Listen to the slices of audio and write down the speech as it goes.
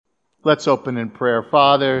Let's open in prayer.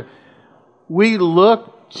 Father, we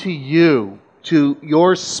look to you, to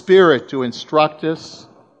your Spirit to instruct us,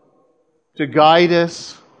 to guide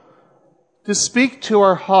us, to speak to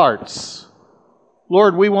our hearts.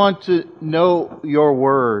 Lord, we want to know your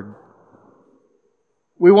word.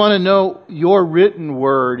 We want to know your written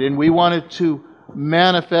word, and we want it to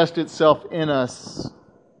manifest itself in us.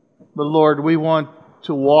 But Lord, we want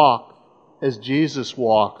to walk as Jesus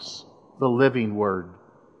walks, the living word.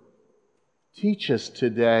 Teach us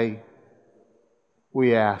today,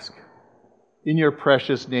 we ask. In your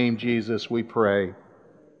precious name, Jesus, we pray.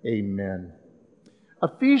 Amen.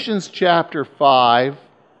 Ephesians chapter 5,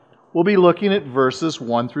 we'll be looking at verses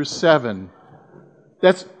 1 through 7.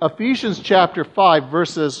 That's Ephesians chapter 5,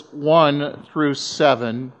 verses 1 through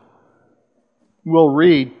 7. We'll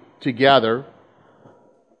read together.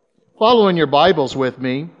 Follow in your Bibles with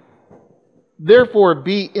me. Therefore,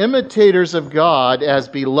 be imitators of God as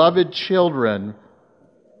beloved children,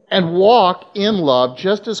 and walk in love,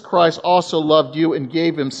 just as Christ also loved you and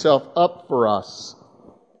gave himself up for us,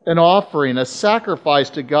 an offering, a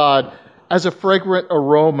sacrifice to God as a fragrant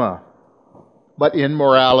aroma. But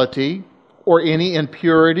immorality, or any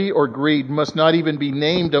impurity or greed, must not even be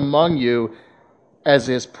named among you, as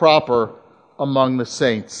is proper among the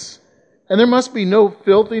saints. And there must be no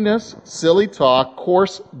filthiness, silly talk,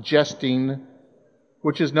 coarse jesting,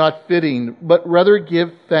 which is not fitting, but rather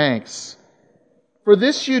give thanks. For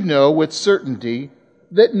this you know with certainty,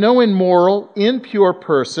 that no immoral, impure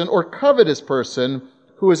person or covetous person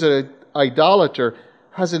who is an idolater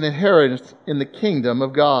has an inheritance in the kingdom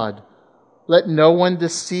of God. Let no one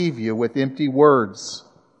deceive you with empty words.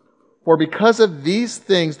 For because of these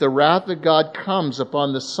things the wrath of God comes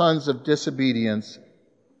upon the sons of disobedience.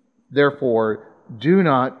 Therefore, do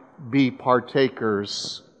not be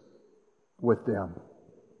partakers with them.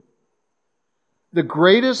 The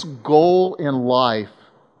greatest goal in life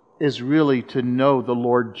is really to know the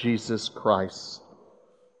Lord Jesus Christ,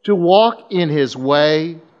 to walk in his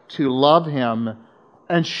way, to love him,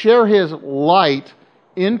 and share his light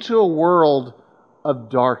into a world of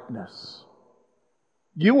darkness.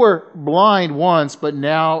 You were blind once, but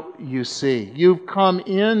now you see. You've come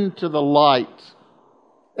into the light.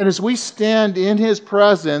 And as we stand in his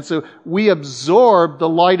presence, we absorb the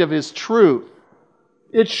light of his truth.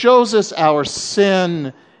 It shows us our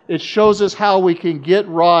sin. It shows us how we can get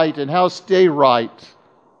right and how to stay right.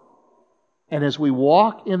 And as we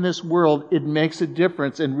walk in this world, it makes a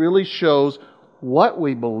difference and really shows what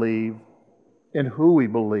we believe and who we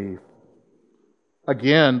believe.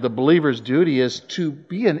 Again, the believer's duty is to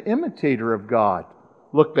be an imitator of God.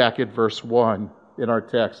 Look back at verse 1 in our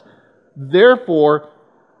text. Therefore,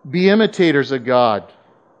 be imitators of God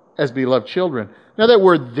as beloved children. Now that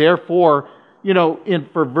word therefore,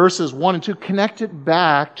 for verses 1 and 2, connect it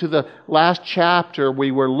back to the last chapter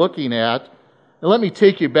we were looking at. And let me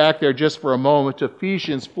take you back there just for a moment to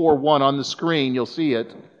Ephesians 4:1 on the screen. You'll see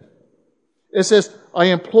it. It says, I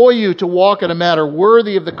implore you to walk in a manner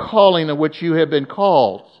worthy of the calling in which you have been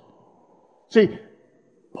called. See,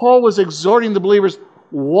 Paul was exhorting the believers,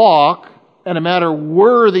 walk in a manner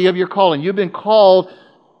worthy of your calling. You've been called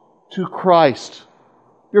to Christ.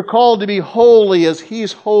 You're called to be holy as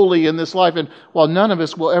he's holy in this life. And while none of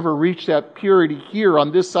us will ever reach that purity here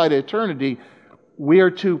on this side of eternity, we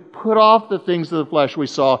are to put off the things of the flesh we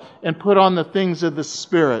saw and put on the things of the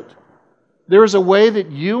Spirit. There is a way that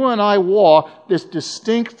you and I walk that's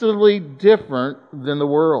distinctively different than the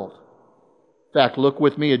world. In fact, look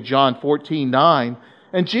with me at John 14:9.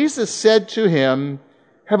 And Jesus said to him,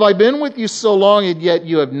 have I been with you so long, and yet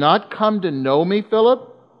you have not come to know me, Philip?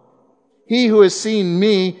 He who has seen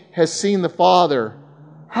me has seen the Father.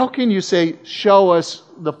 How can you say, show us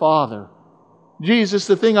the Father? Jesus,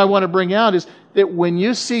 the thing I want to bring out is that when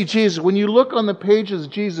you see Jesus, when you look on the pages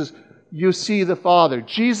of Jesus, you see the Father.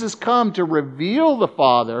 Jesus come to reveal the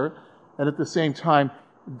Father and at the same time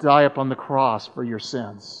die upon the cross for your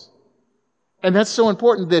sins. And that's so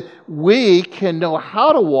important that we can know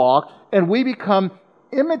how to walk and we become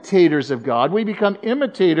imitators of God. We become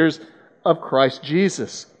imitators of Christ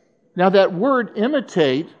Jesus. Now that word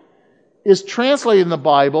imitate is translated in the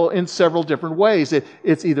Bible in several different ways.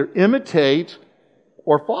 It's either imitate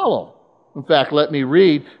or follow. In fact, let me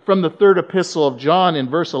read from the third epistle of John in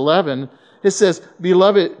verse 11. It says,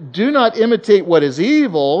 Beloved, do not imitate what is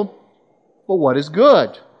evil, but what is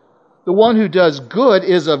good. The one who does good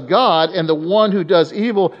is of God, and the one who does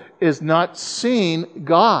evil is not seen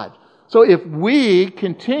God. So if we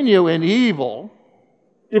continue in evil,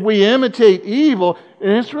 if we imitate evil,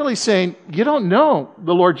 and it's really saying, you don't know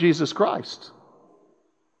the Lord Jesus Christ.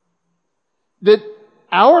 That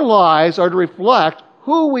our lives are to reflect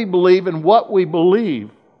who we believe and what we believe.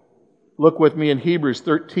 Look with me in Hebrews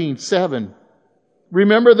 13:7.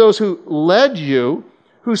 Remember those who led you,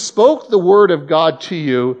 who spoke the word of God to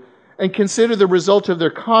you, and consider the result of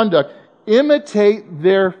their conduct. Imitate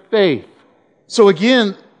their faith. So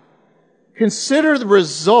again, consider the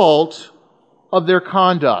result of their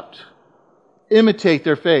conduct. Imitate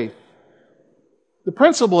their faith. The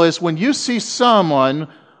principle is when you see someone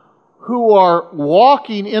who are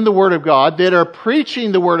walking in the Word of God, that are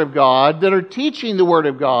preaching the Word of God, that are teaching the Word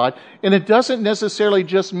of God, and it doesn't necessarily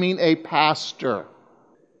just mean a pastor.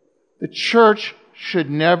 The church should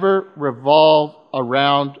never revolve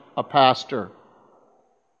around a pastor.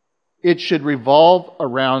 It should revolve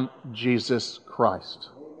around Jesus Christ.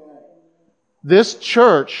 This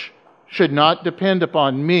church should not depend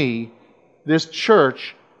upon me. This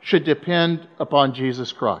church should depend upon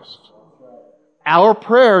Jesus Christ. Our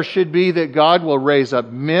prayer should be that God will raise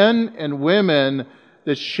up men and women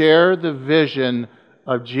that share the vision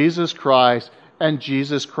of Jesus Christ and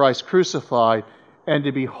Jesus Christ crucified, and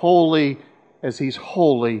to be holy as He's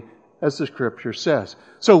holy, as the Scripture says.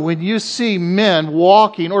 So when you see men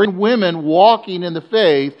walking or women walking in the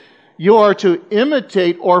faith, you are to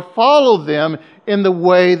imitate or follow them in the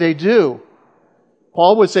way they do.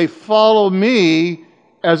 Paul would say, follow me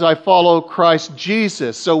as I follow Christ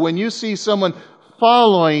Jesus. So when you see someone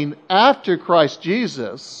following after Christ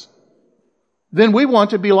Jesus, then we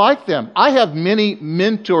want to be like them. I have many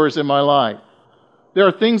mentors in my life. There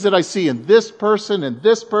are things that I see in this person and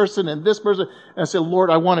this person and this person. And I say, Lord,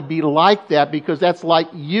 I want to be like that because that's like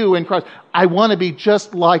you in Christ. I want to be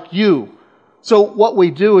just like you. So what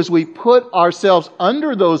we do is we put ourselves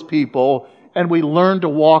under those people and we learn to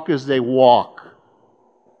walk as they walk.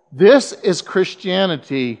 This is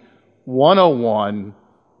Christianity 101.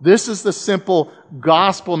 This is the simple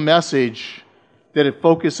gospel message that it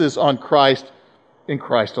focuses on Christ and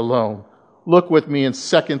Christ alone. Look with me in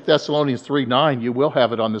 2 Thessalonians 3:9. You will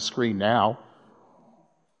have it on the screen now.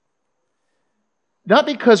 Not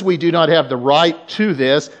because we do not have the right to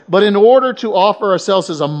this, but in order to offer ourselves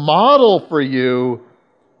as a model for you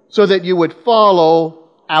so that you would follow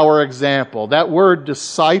our example. That word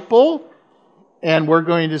disciple, and we're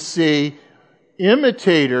going to see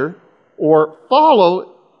imitator or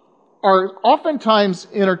follow, are oftentimes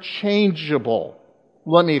interchangeable.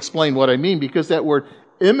 Let me explain what I mean, because that word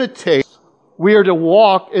imitate, we are to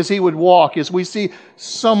walk as He would walk. As we see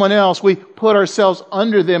someone else, we put ourselves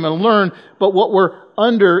under them and learn, but what we're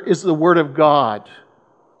under is the Word of God.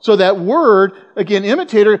 So that word, again,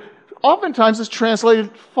 imitator, oftentimes is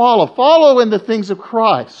translated follow. Follow in the things of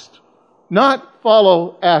Christ. Not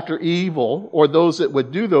follow after evil or those that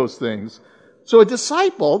would do those things. So a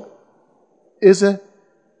disciple is an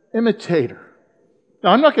imitator.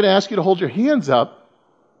 Now, I'm not going to ask you to hold your hands up,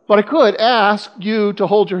 but I could ask you to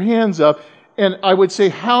hold your hands up, and I would say,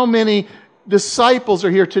 how many disciples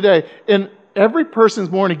are here today? And every person's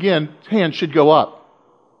born again hand should go up.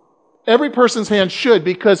 Every person's hand should,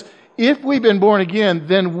 because if we've been born again,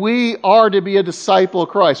 then we are to be a disciple of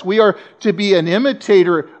Christ. We are to be an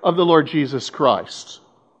imitator of the Lord Jesus Christ.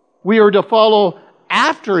 We are to follow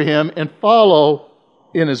after Him and follow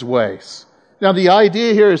in His ways. Now, the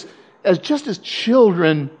idea here is, just as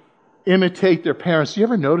children imitate their parents. Do you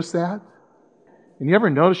ever notice that? And you ever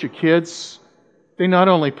notice your kids? They not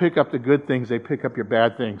only pick up the good things, they pick up your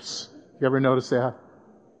bad things. You ever notice that?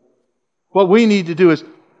 What we need to do is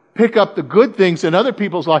pick up the good things in other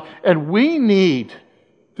people's life, and we need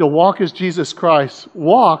to walk as Jesus Christ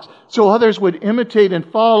walks, so others would imitate and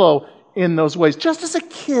follow in those ways, just as a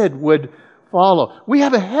kid would follow. We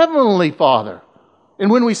have a Heavenly Father. And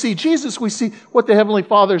when we see Jesus, we see what the Heavenly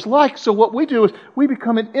Father's like. So what we do is we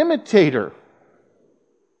become an imitator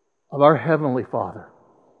of our Heavenly Father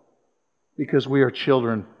because we are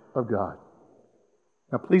children of God.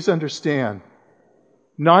 Now, please understand,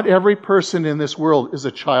 not every person in this world is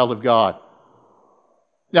a child of God.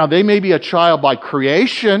 Now, they may be a child by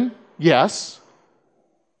creation, yes,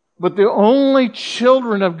 but the only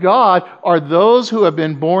children of God are those who have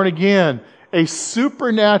been born again, a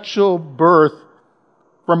supernatural birth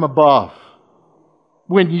from above.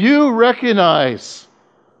 When you recognize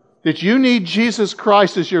that you need Jesus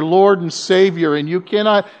Christ as your Lord and Savior, and you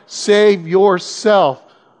cannot save yourself,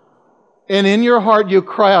 and in your heart you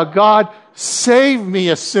cry out, God, save me,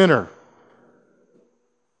 a sinner.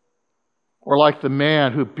 Or like the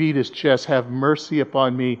man who beat his chest, have mercy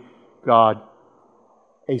upon me, God,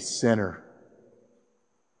 a sinner.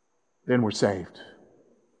 Then we're saved.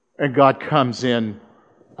 And God comes in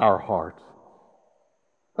our heart.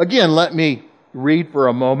 Again, let me read for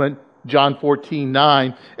a moment John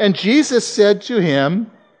 14:9. And Jesus said to him,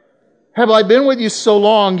 Have I been with you so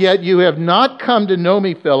long, yet you have not come to know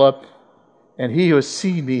me, Philip? And he who has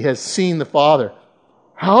seen me has seen the Father.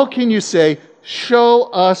 How can you say, show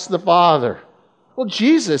us the Father? Well,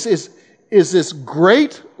 Jesus is this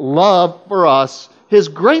great love for us. His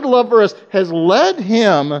great love for us has led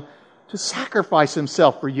him to sacrifice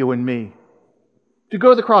himself for you and me. To go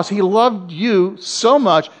to the cross. He loved you so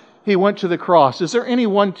much, he went to the cross. Is there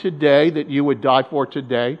anyone today that you would die for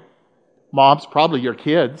today? Moms, probably your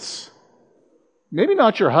kids. Maybe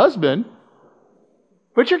not your husband,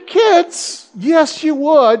 but your kids. Yes, you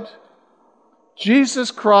would.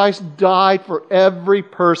 Jesus Christ died for every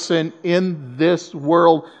person in this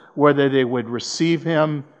world, whether they would receive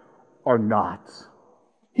him or not.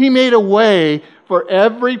 He made a way for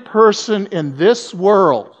every person in this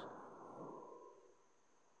world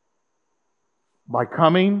by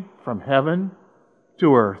coming from heaven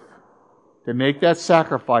to earth to make that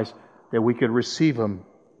sacrifice that we could receive him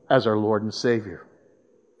as our Lord and Savior.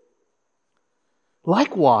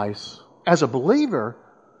 Likewise, as a believer,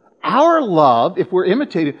 our love, if we're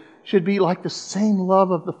imitated, should be like the same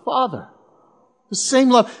love of the Father. The same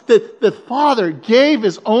love that the Father gave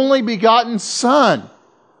his only begotten Son.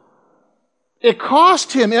 It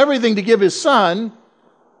cost him everything to give his Son.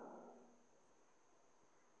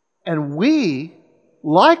 And we,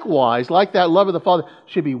 likewise, like that love of the Father,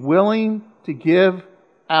 should be willing to give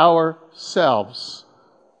ourselves,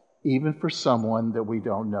 even for someone that we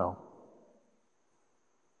don't know.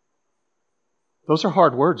 Those are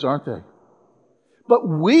hard words, aren't they? But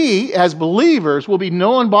we, as believers, will be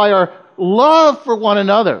known by our love for one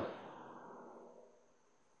another.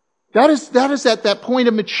 That is at that point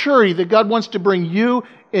of maturity that God wants to bring you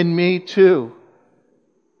and me to.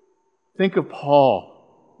 Think of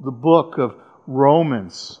Paul, the book of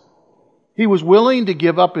Romans. He was willing to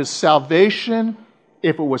give up his salvation,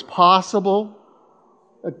 if it was possible,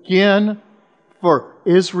 again, for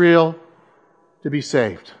Israel to be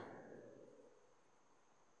saved.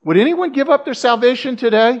 Would anyone give up their salvation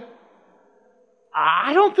today?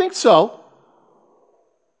 I don't think so.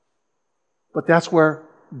 But that's where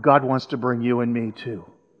God wants to bring you and me to.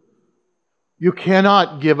 You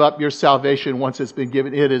cannot give up your salvation once it's been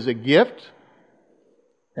given. It is a gift,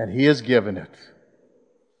 and he has given it.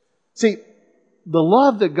 See, the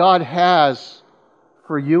love that God has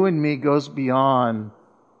for you and me goes beyond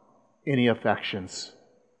any affections.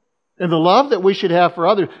 And the love that we should have for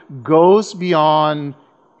others goes beyond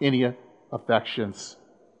any affections.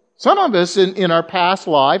 Some of us in our past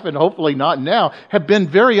life, and hopefully not now, have been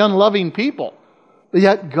very unloving people. But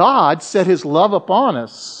yet God set his love upon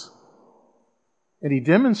us. And he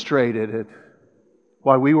demonstrated it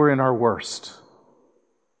while we were in our worst.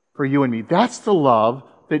 For you and me. That's the love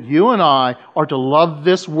that you and I are to love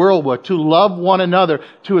this world with. To love one another.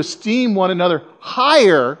 To esteem one another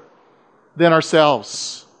higher than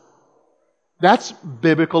ourselves. That's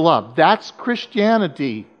biblical love. That's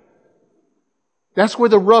Christianity. That's where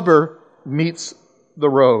the rubber meets the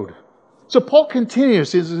road. So Paul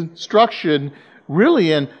continues his instruction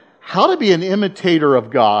really in how to be an imitator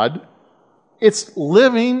of God. It's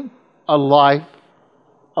living a life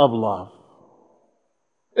of love.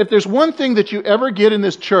 If there's one thing that you ever get in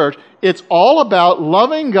this church, it's all about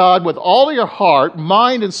loving God with all your heart,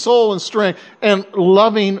 mind, and soul and strength, and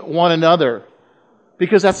loving one another.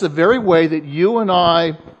 Because that's the very way that you and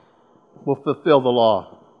I will fulfill the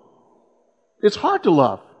law. It's hard to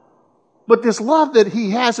love. But this love that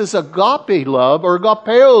he has is agape love, or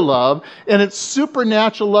agapeo love, and it's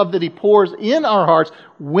supernatural love that he pours in our hearts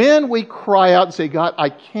when we cry out and say, God, I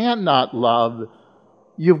cannot love.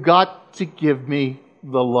 You've got to give me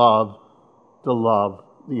the love to love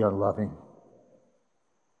the unloving.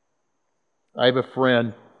 I have a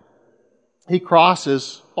friend. He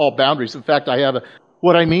crosses all boundaries. In fact,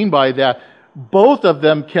 what I mean by that, both of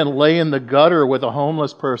them can lay in the gutter with a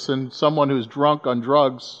homeless person, someone who's drunk on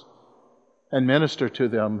drugs, and minister to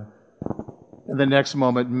them. And the next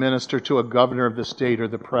moment, minister to a governor of the state or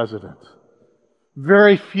the president.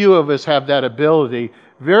 Very few of us have that ability.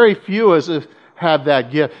 Very few of us have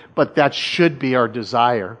that gift. But that should be our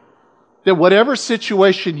desire. That whatever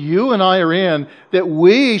situation you and I are in, that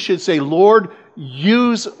we should say, Lord,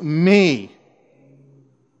 use me.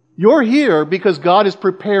 You're here because God is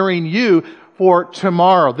preparing you for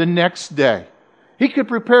tomorrow, the next day. He could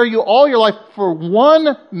prepare you all your life for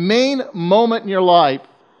one main moment in your life.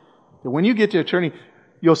 That when you get to eternity,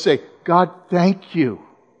 you'll say, God, thank you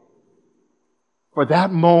for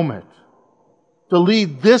that moment. To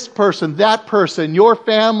lead this person, that person, your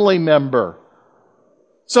family member.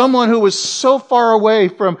 Someone who was so far away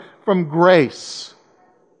from grace.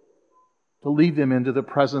 To lead them into the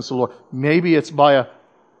presence of the Lord. Maybe it's by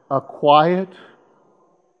a quiet,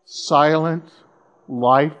 silent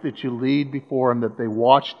life that you lead before them, that they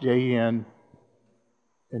watch day in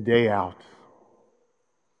and day out.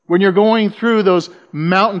 When you're going through those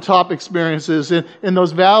mountaintop experiences and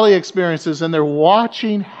those valley experiences, and they're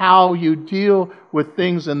watching how you deal with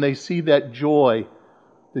things, and they see that joy,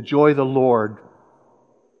 the joy of the Lord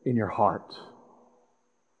in your heart.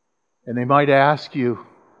 And they might ask you,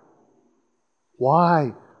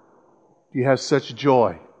 why do you have such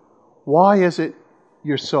joy? Why is it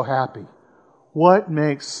you're so happy? What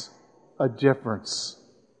makes a difference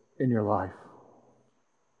in your life?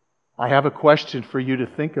 I have a question for you to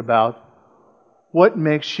think about. What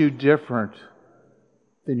makes you different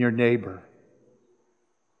than your neighbor?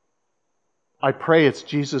 I pray it's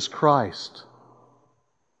Jesus Christ,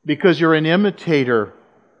 because you're an imitator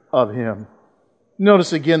of Him.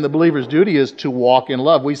 Notice again, the believer's duty is to walk in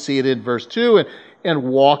love. We see it in verse 2, and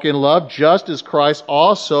walk in love just as Christ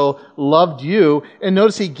also loved you. And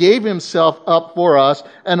notice He gave Himself up for us,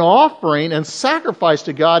 an offering and sacrifice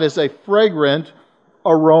to God as a fragrant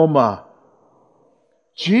aroma.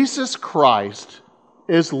 Jesus Christ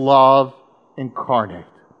is love incarnate.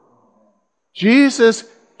 Jesus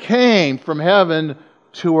came from heaven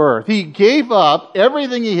to earth. He gave up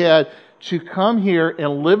everything He had to come here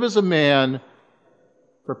and live as a man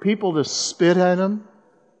for people to spit at Him,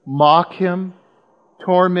 mock Him,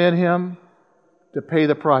 torment Him, to pay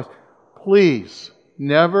the price. Please,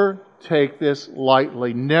 never take this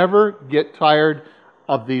lightly. Never get tired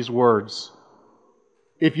of these words.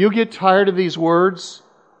 If you get tired of these words,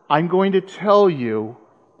 I'm going to tell you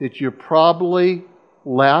that you're probably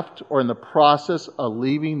left or in the process of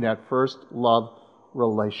leaving that first love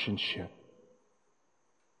relationship.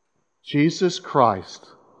 Jesus Christ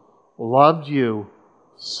loved you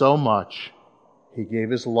so much, He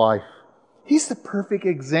gave His life. He's the perfect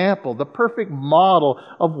example, the perfect model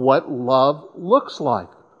of what love looks like.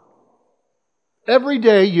 Every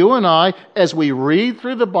day, you and I, as we read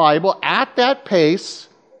through the Bible at that pace,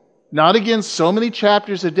 not again so many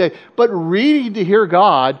chapters a day, but reading to hear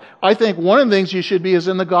God, I think one of the things you should be is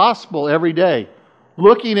in the gospel every day.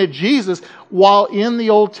 Looking at Jesus while in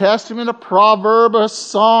the Old Testament, a proverb, a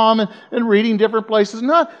psalm, and reading different places.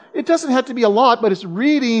 It doesn't have to be a lot, but it's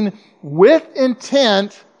reading with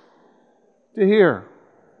intent to hear.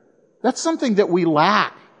 That's something that we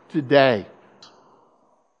lack today.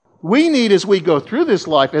 We need, as we go through this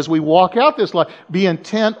life, as we walk out this life, be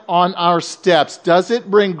intent on our steps. Does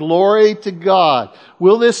it bring glory to God?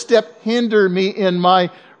 Will this step hinder me in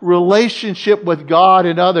my relationship with God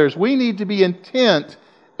and others? We need to be intent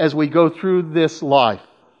as we go through this life.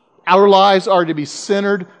 Our lives are to be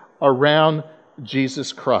centered around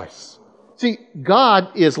Jesus Christ. See,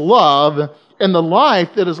 God is love, and the life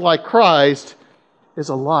that is like Christ is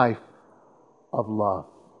a life of love.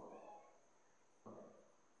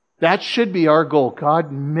 That should be our goal.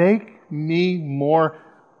 God, make me more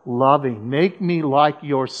loving. Make me like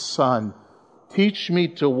your Son. Teach me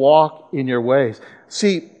to walk in your ways.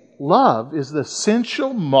 See, love is the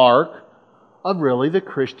essential mark of really the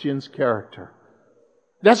Christian's character.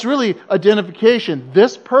 That's really identification.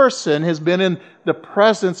 This person has been in the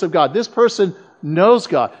presence of God. This person knows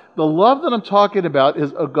God. The love that I'm talking about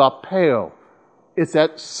is agapeo. It's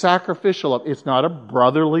that sacrificial love. It's not a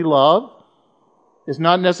brotherly love. It's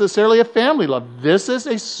not necessarily a family love. This is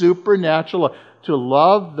a supernatural love. To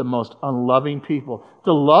love the most unloving people.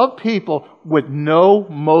 To love people with no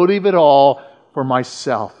motive at all for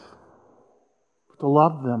myself. To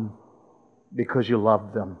love them because you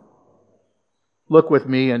love them. Look with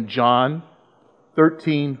me in John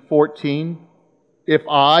 13:14. If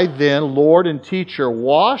I then, Lord and teacher,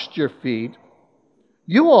 washed your feet,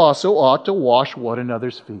 you also ought to wash one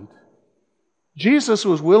another's feet. Jesus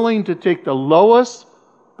was willing to take the lowest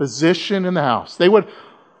position in the house. They would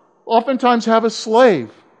oftentimes have a slave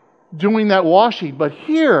doing that washing. But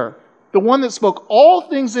here, the one that spoke all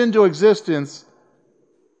things into existence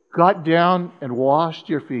got down and washed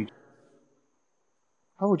your feet.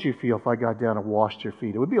 How would you feel if I got down and washed your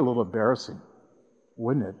feet? It would be a little embarrassing,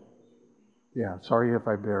 wouldn't it? Yeah, sorry if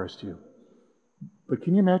I embarrassed you. But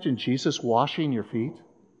can you imagine Jesus washing your feet?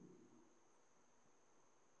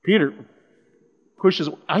 Peter pushes,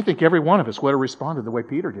 I think every one of us would have responded the way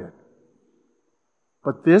Peter did.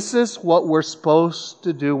 But this is what we're supposed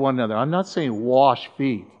to do one another. I'm not saying wash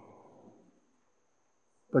feet.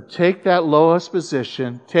 But take that lowest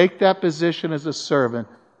position, take that position as a servant,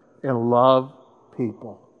 and love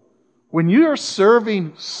people. When you are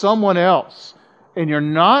serving someone else and you're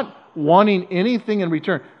not wanting anything in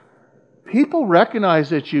return, people recognize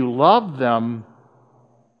that you love them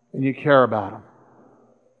and you care about them.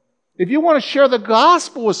 If you want to share the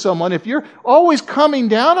gospel with someone, if you're always coming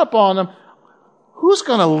down upon them, who's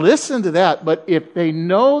going to listen to that? But if they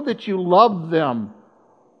know that you love them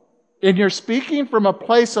and you're speaking from a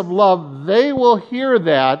place of love, they will hear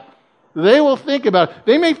that. They will think about it.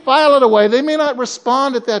 They may file it away. They may not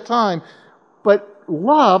respond at that time. But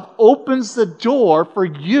love opens the door for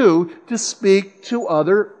you to speak to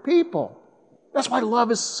other people. That's why love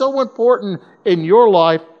is so important in your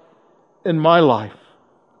life, in my life.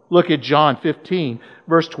 Look at John 15,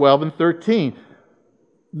 verse 12 and 13.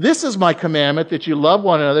 This is my commandment, that you love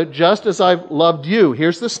one another just as I've loved you.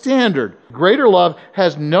 Here's the standard. Greater love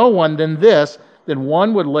has no one than this, than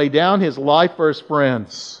one would lay down his life for his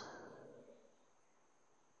friends.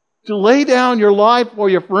 To lay down your life for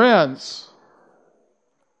your friends.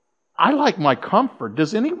 I like my comfort.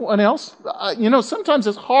 Does anyone else? Sometimes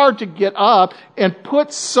it's hard to get up and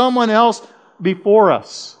put someone else before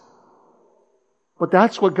us. But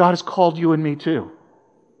that's what God has called you and me to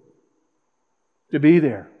be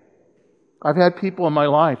there. I've had people in my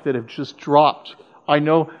life that have just dropped. I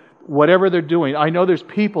know whatever they're doing. I know there's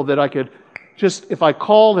people that I could just, if I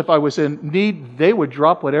called, if I was in need, they would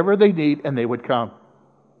drop whatever they need and they would come.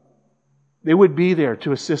 They would be there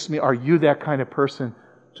to assist me. Are you that kind of person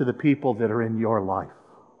to the people that are in your life?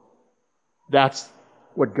 That's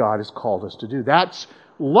what God has called us to do. That's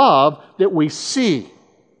love that we see.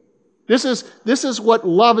 This is what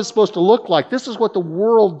love is supposed to look like. This is what the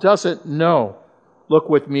world doesn't know. Look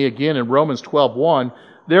with me again in Romans 12:1.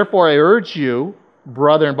 Therefore I urge you,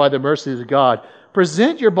 brethren, by the mercies of God,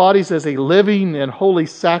 present your bodies as a living and holy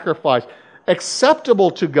sacrifice,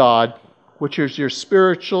 acceptable to God, which is your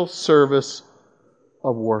spiritual service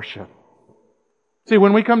of worship. See,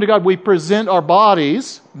 when we come to God, we present our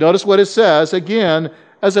bodies, notice what it says, again,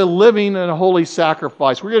 as a living and a holy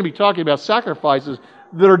sacrifice. We're going to be talking about sacrifices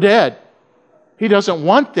that are dead. He doesn't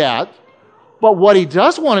want that. But what He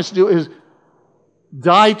does want us to do is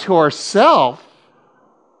die to ourselves,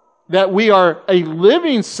 that we are a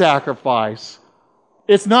living sacrifice.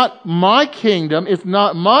 It's not my kingdom, it's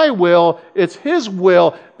not my will, it's His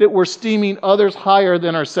will that we're esteeming others higher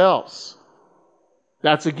than ourselves.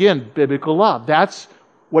 That's, again, biblical love. That's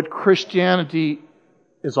what Christianity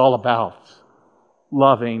is all about.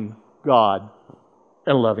 Loving God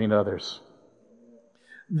and loving others.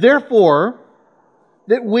 Therefore,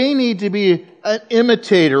 that we need to be an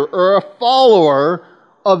imitator or a follower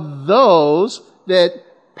of those that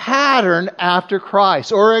pattern after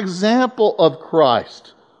Christ or example of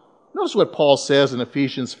Christ. Notice what Paul says in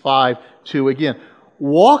Ephesians 5:2 again.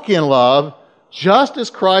 Walk in love, just as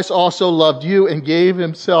Christ also loved you and gave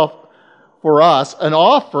Himself for us, an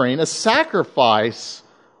offering, a sacrifice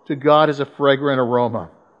to God as a fragrant aroma.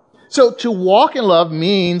 So to walk in love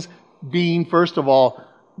means being, first of all,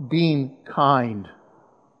 being kind.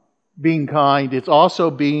 Being kind. It's also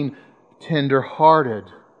being tender-hearted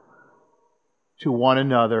to one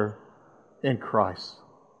another in Christ.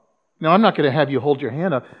 Now, I'm not going to have you hold your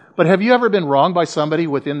hand up, but have you ever been wronged by somebody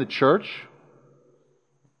within the church?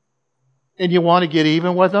 And you want to get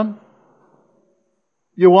even with them?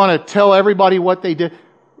 You want to tell everybody what they did?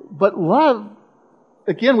 But love,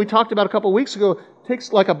 again, we talked about a couple of weeks ago,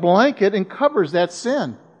 takes like a blanket and covers that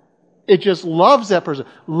sin. It just loves that person.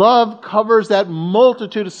 Love covers that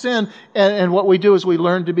multitude of sin. And what we do is we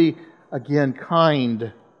learn to be, again,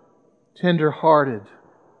 kind, tender-hearted,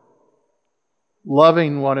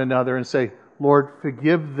 loving one another and say, Lord,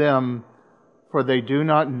 forgive them, for they do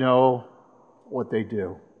not know what they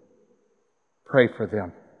do. Pray for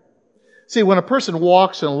them. See, when a person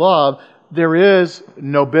walks in love, there is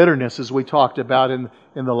no bitterness, as we talked about in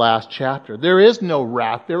the last chapter. There is no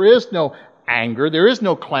wrath. There is no anger. There is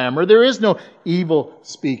no clamor. There is no evil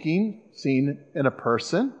speaking seen in a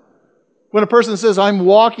person. When a person says, I'm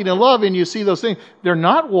walking in love, and you see those things, they're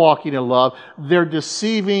not walking in love. They're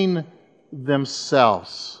deceiving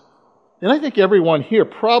themselves. And I think everyone here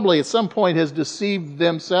probably at some point has deceived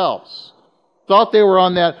themselves. Thought they were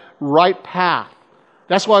on that right path.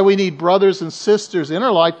 That's why we need brothers and sisters in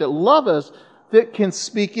our life that love us, that can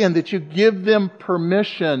speak in, that you give them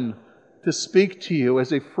permission to speak to you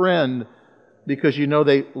as a friend because you know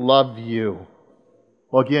they love you.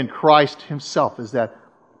 Well, again, Christ Himself is that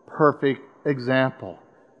perfect example.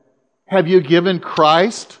 Have you given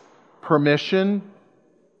Christ permission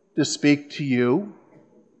to speak to you?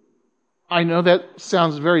 I know that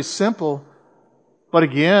sounds very simple, but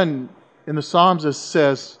again, in the Psalms it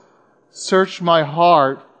says, search my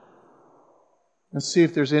heart and see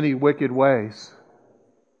if there's any wicked ways.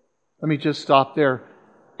 Let me just stop there,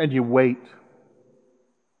 and you wait.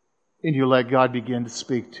 And you let God begin to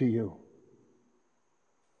speak to you.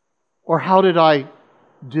 Or how did I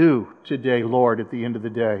do today, Lord, at the end of the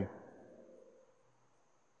day?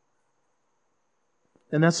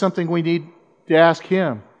 And that's something we need to ask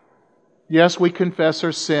Him. Yes, we confess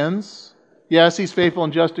our sins. Yes, He's faithful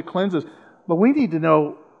and just to cleanse us. But we need to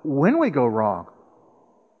know when we go wrong.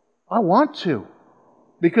 I want to.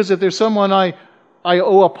 Because if there's someone I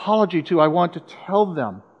owe apology to, I want to tell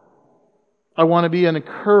them. I want to be an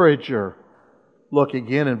encourager. Look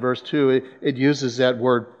again in verse 2, it uses that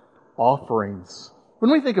word offerings.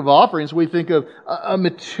 When we think of offerings, we think of a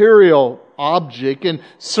material object, and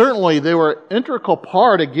certainly they were an integral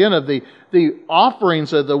part, again, of the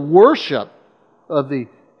offerings of the worship of the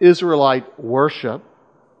Israelite worship.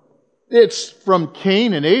 It's from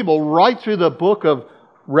Cain and Abel right through the book of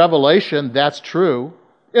Revelation, that's true.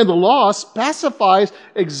 And the law specifies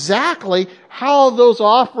exactly how those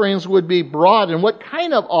offerings would be brought and what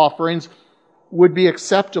kind of offerings would be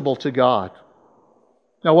acceptable to God.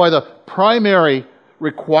 Now, why the primary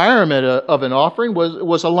requirement of an offering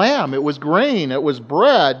was a lamb, it was grain, it was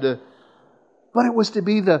bread, but it was to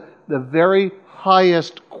be the very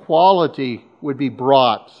highest quality would be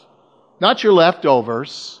brought. Not your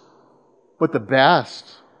leftovers, but the best.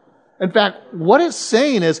 In fact, what it's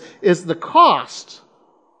saying is the cost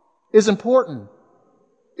is important.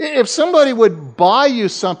 If somebody would buy you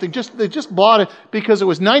something, they just bought it because it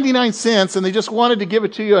was 99 cents and they just wanted to give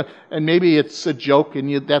it to you, and maybe it's a joke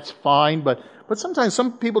and that's fine, but sometimes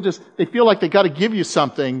some people they feel like they got to give you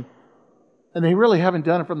something and they really haven't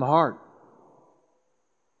done it from the heart.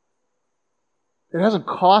 It hasn't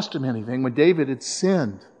cost him anything when David had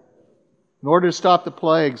sinned in order to stop the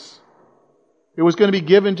plagues. It was going to be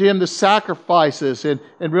given to him the sacrifices and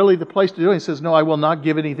really the place to do it. He says, no, I will not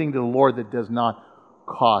give anything to the Lord that does not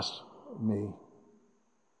cost me.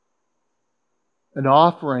 An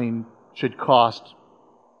offering should cost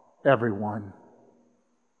everyone.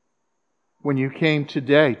 When you came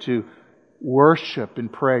today to worship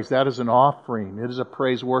and praise, that is an offering. It is a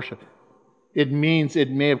praise worship. It means it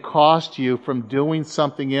may have cost you from doing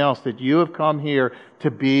something else, that you have come here to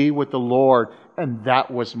be with the Lord, and that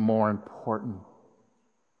was more important.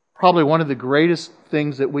 Probably one of the greatest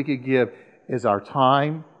things that we could give is our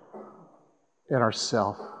time and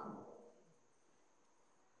ourself.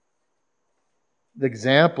 The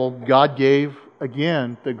example God gave,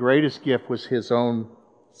 again, the greatest gift was His own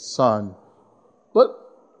Son. But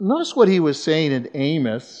notice what He was saying in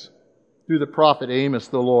Amos, through the prophet Amos,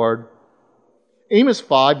 the Lord. Amos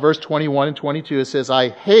 5, verse 21 and 22, it says,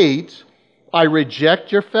 I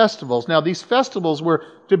reject your festivals. Now, these festivals were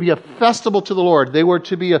to be a festival to the Lord. They were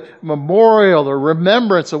to be a memorial or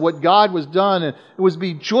remembrance of what God was done. And it was to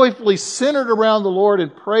be joyfully centered around the Lord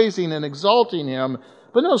and praising and exalting Him.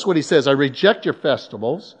 But notice what He says, I reject your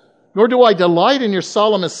festivals, nor do I delight in your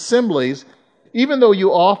solemn assemblies. Even though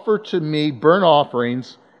you offer to me burnt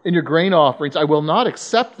offerings and your grain offerings, I will not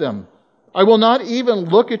accept them. I will not even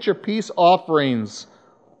look at your peace offerings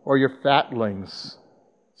or your fatlings.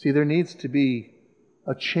 See, there needs to be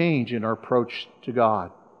a change in our approach to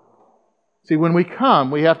God. See, when we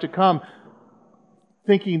come, we have to come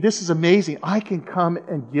thinking, this is amazing. I can come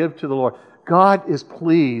and give to the Lord. God is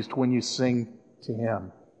pleased when you sing to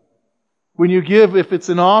Him. When you give, if it's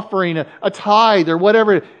an offering, a tithe or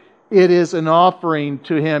whatever, it is an offering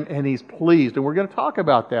to Him and He's pleased. And we're going to talk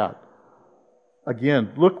about that.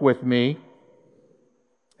 Again, look with me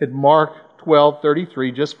at Mark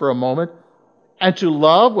 12:33 just for a moment. And to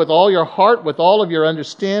love with all your heart, with all of your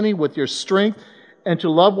understanding, with your strength, and to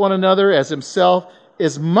love one another as Himself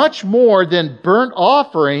is much more than burnt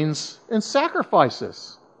offerings and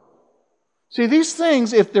sacrifices. See, these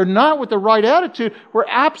things, if they're not with the right attitude, were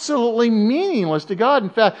absolutely meaningless to God. In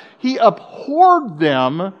fact, He abhorred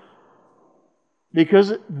them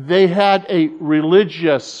because they had a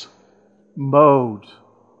religious mode.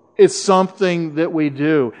 It's something that we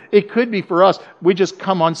do. It could be for us, we just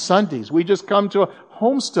come on Sundays. We just come to a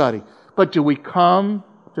home study. But do we come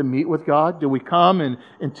to meet with God? Do we come in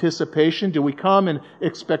anticipation? Do we come in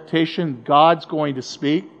expectation God's going to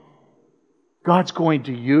speak? God's going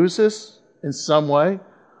to use us in some way?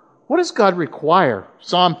 What does God require?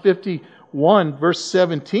 Psalm 51 verse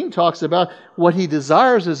 17 talks about what He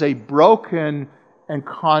desires is a broken and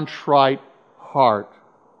contrite heart.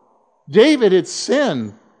 David had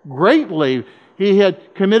sinned greatly. He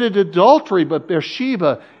had committed adultery, but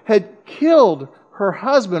Bathsheba had killed her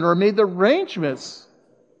husband or made the arrangements.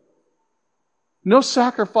 No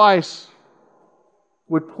sacrifice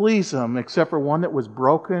would please Him except for one that was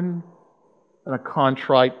broken and a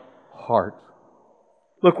contrite heart.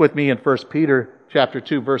 Look with me in 1 Peter chapter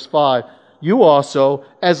 2, verse 5. you also,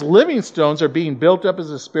 as living stones, are being built up as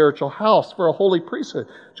a spiritual house for a holy priesthood,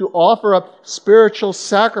 to offer up spiritual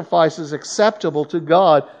sacrifices acceptable to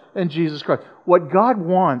God and Jesus Christ. What God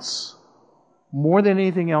wants more than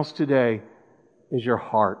anything else today is your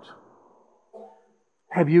heart.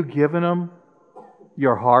 Have you given Him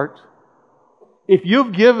your heart? If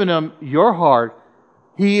you've given Him your heart,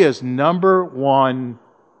 He is number one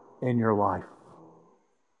in your life.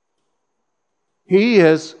 He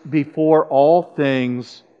is before all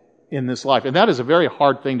things in this life. And that is a very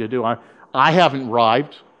hard thing to do. I haven't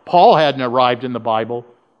arrived. Paul hadn't arrived in the Bible.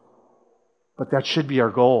 But that should be our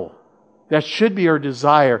goal. That should be our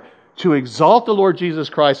desire, to exalt the Lord Jesus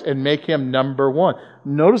Christ and make Him number one.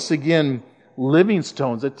 Notice again, living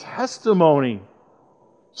stones, a testimony.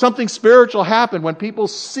 Something spiritual happened when people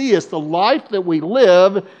see us, the life that we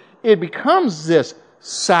live, it becomes this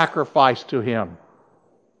sacrifice to Him.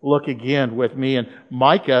 Look again with me in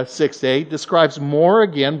Micah 6:8, describes more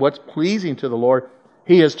again what's pleasing to the Lord.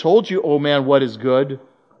 He has told you, O man, what is good.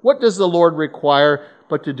 What does the Lord require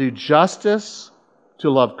but to do justice, to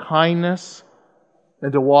love kindness,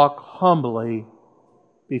 and to walk humbly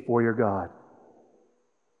before your God?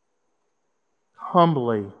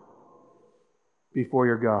 Humbly before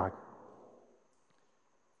your God.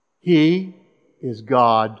 He is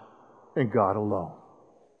God and God alone.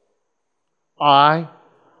 I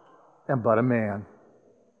am but a man.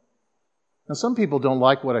 Now, some people don't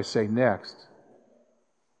like what I say next.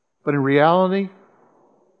 But in reality,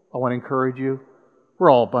 I want to encourage you,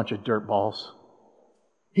 we're all a bunch of dirt balls.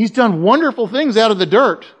 He's done wonderful things out of the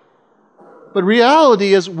dirt. But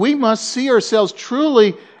reality is we must see ourselves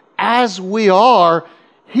truly as we are.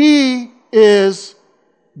 He is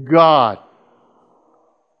God.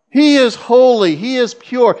 He is holy. He is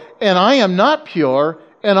pure. And I am not pure.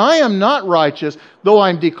 And I am not righteous. Though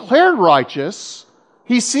I'm declared righteous,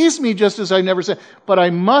 He sees me just as I never said. But I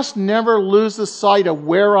must never lose the sight of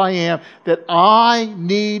where I am, that I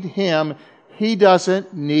need Him. He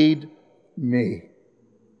doesn't need me.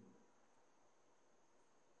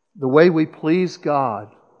 The way we please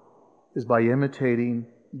God is by imitating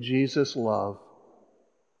Jesus' love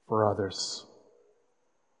for others.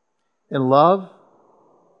 And love,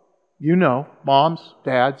 you know, moms,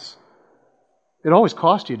 dads, it always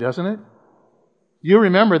costs you, doesn't it? You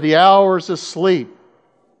remember the hours of sleep,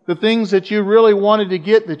 the things that you really wanted to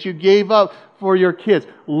get that you gave up for your kids.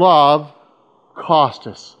 Love cost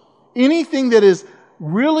us. Anything that is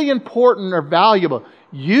really important or valuable,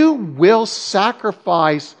 you will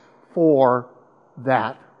sacrifice for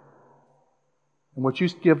that. And what you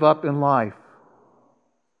give up in life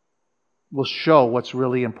will show what's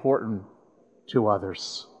really important to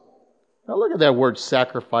others. Now look at that word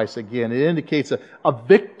sacrifice again. It indicates a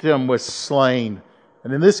victim was slain.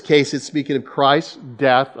 And in this case, it's speaking of Christ's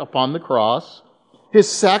death upon the cross, His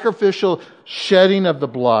sacrificial shedding of the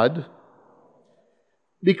blood,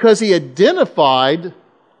 because He identified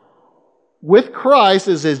with Christ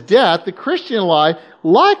as His death. The Christian life,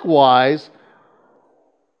 likewise,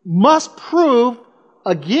 must prove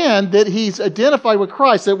again that He's identified with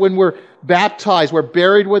Christ, that when we're baptized, we're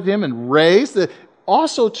buried with Him and raised, that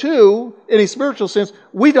also, too, in a spiritual sense,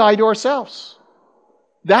 we die to ourselves.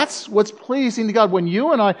 That's what's pleasing to God. When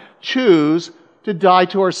you and I choose to die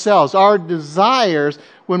to ourselves, our desires,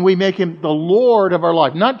 when we make Him the Lord of our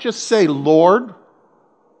life, not just say Lord,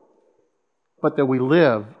 but that we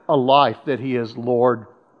live a life that He is Lord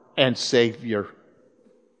and Savior.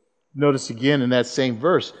 Notice again in that same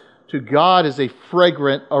verse, to God is a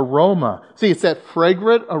fragrant aroma. See, it's that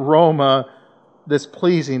fragrant aroma that's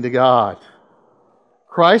pleasing to God.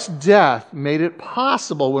 Christ's death made it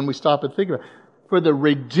possible, when we stop and think about it, for the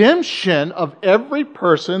redemption of every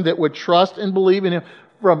person that would trust and believe in Him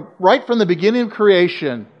right from the beginning of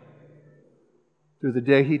creation through the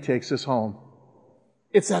day He takes us home.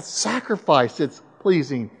 It's that sacrifice that's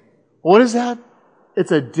pleasing. What is that?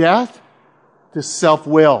 It's a death to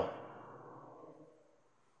self-will.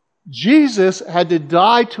 Jesus had to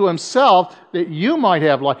die to Himself that you might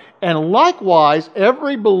have life. And likewise,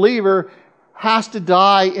 every believer has to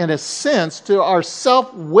die, in a sense, to our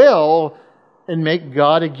self-will and make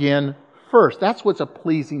God again first. That's what's a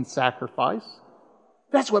pleasing sacrifice.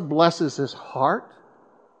 That's what blesses His heart.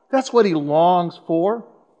 That's what He longs for,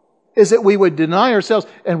 is that we would deny ourselves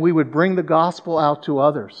and we would bring the gospel out to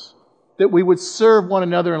others. That we would serve one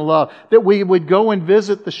another in love. That we would go and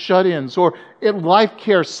visit the shut-ins or at Life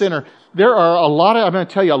Care Center. There are I'm going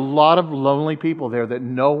to tell you, a lot of lonely people there that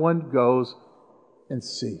no one goes and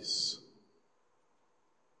sees.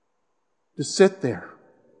 To sit there.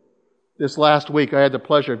 This last week, I had the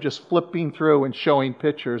pleasure of just flipping through and showing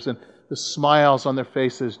pictures, and the smiles on their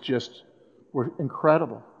faces just were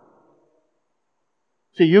incredible.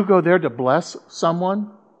 See, you go there to bless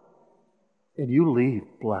someone, and you leave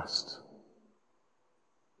blessed.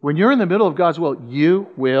 When you're in the middle of God's will, you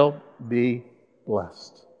will be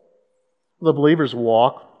blessed. The believer's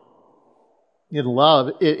walk in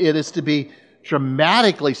love, it is to be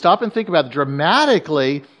dramatically, stop and think about it,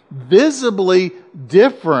 dramatically, visibly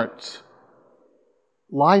different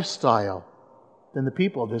lifestyle than the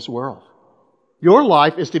people of this world. Your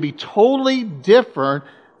life is to be totally different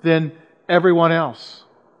than everyone else.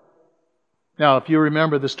 Now, if you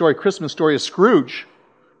remember the story, Christmas story of Scrooge,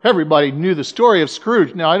 everybody knew the story of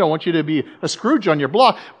Scrooge. Now, I don't want you to be a Scrooge on your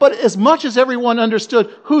block, but as much as everyone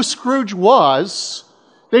understood who Scrooge was,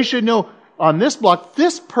 they should know on this block,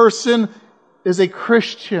 this person is a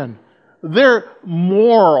Christian. They're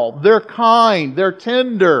moral, they're kind, they're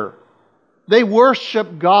tender. They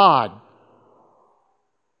worship God.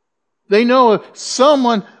 They know if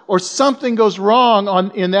someone or something goes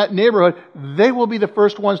wrong in that neighborhood, they will be the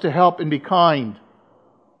first ones to help and be kind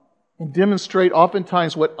and demonstrate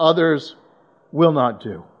oftentimes what others will not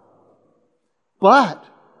do. But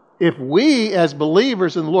if we as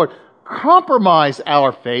believers in the Lord compromise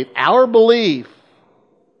our faith, our belief,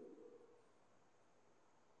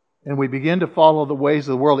 and we begin to follow the ways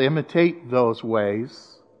of the world, imitate those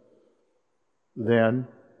ways, then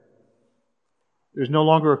there's no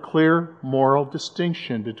longer a clear moral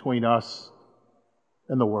distinction between us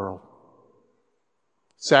and the world.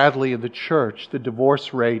 Sadly, in the church, the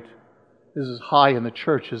divorce rate is as high in the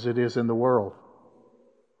church as it is in the world.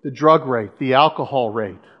 The drug rate, the alcohol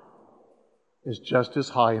rate is just as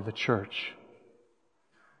high in the church.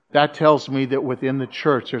 That tells me that within the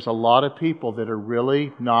church there's a lot of people that are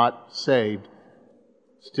really not saved,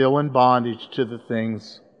 still in bondage to the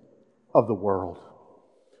things of the world.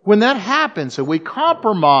 When that happens and we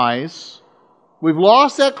compromise, we've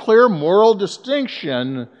lost that clear moral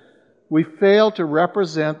distinction, we fail to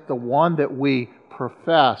represent the one that we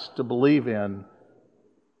profess to believe in,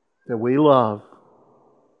 that we love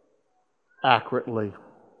accurately.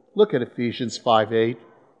 Look at Ephesians 5:8.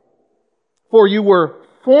 For you were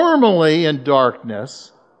formerly in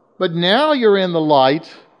darkness, but now you're in the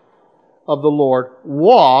light of the Lord.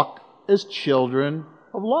 Walk as children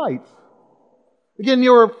of light. Again,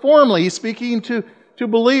 you were formerly, he's speaking to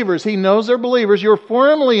believers. He knows they're believers. You were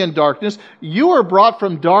formerly in darkness. You were brought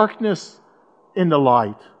from darkness into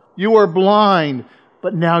light. You were blind,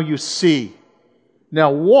 but now you see.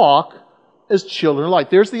 Now walk as children of light.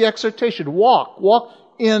 There's the exhortation. Walk. Walk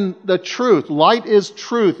in the truth. Light is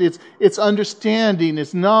truth. It's understanding,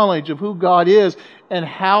 it's knowledge of who God is and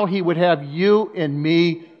how He would have you and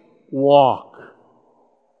me walk.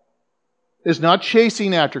 It's not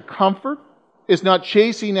chasing after comfort. It's not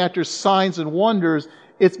chasing after signs and wonders.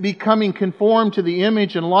 It's becoming conformed to the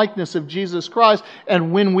image and likeness of Jesus Christ.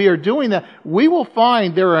 And when we are doing that, we will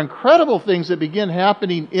find there are incredible things that begin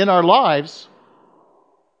happening in our lives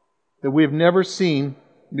that we have never seen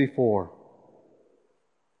before.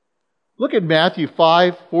 Look at Matthew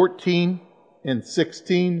 5:14 and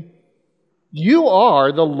 16. You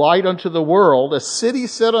are the light unto the world. A city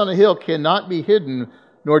set on a hill cannot be hidden,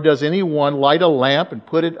 nor does anyone light a lamp and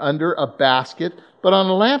put it under a basket, but on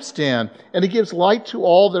a lampstand, and it gives light to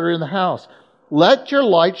all that are in the house. Let your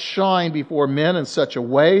light shine before men in such a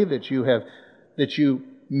way that you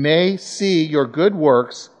may see your good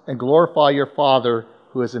works and glorify your Father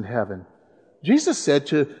who is in heaven. Jesus said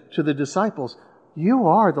to the disciples, you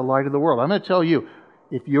are the light of the world. I'm going to tell you,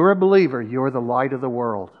 if you're a believer, you're the light of the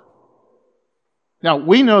world. Now,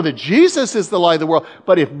 we know that Jesus is the light of the world,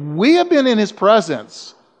 but if we have been in His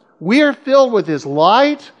presence, we are filled with His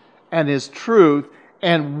light and His truth,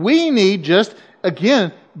 and we need just,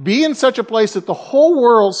 again, be in such a place that the whole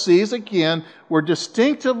world sees, again, we're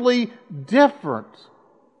distinctively different.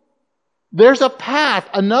 There's a path,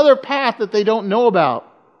 another path that they don't know about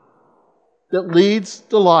that leads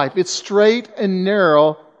to life. It's straight and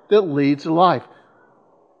narrow that leads to life.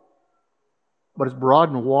 But it's broad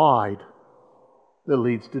and wide that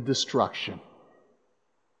leads to destruction.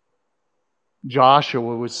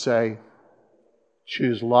 Joshua would say,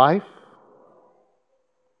 choose life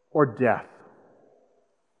or death.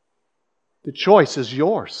 The choice is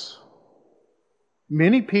yours.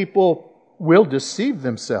 Many people will deceive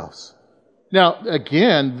themselves. Now,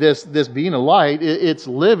 again, this being a light, it's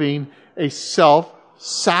living a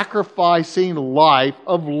self-sacrificing life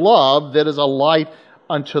of love that is a light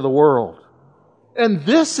unto the world. And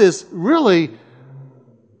this is really,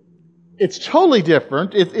 it's totally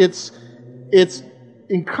different. It's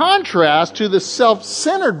in contrast to the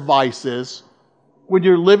self-centered vices when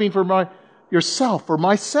you're living for yourself, for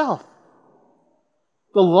myself.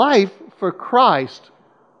 The life for Christ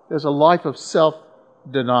is a life of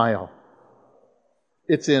self-denial.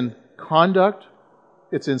 It's in conduct,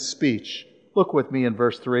 it's in speech. Look with me in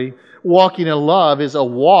verse 3. Walking in love is a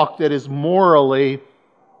walk that is morally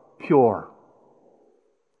pure.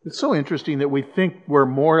 It's so interesting that we think we're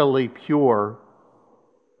morally pure,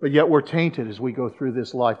 but yet we're tainted as we go through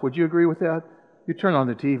this life. Would you agree with that? You turn on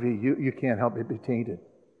the TV, you can't help but be tainted.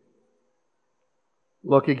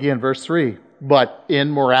 Look again, verse 3. But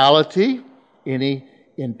immorality, any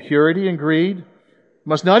impurity and greed,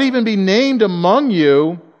 must not even be named among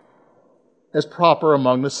you as proper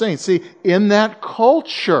among the saints. See, in that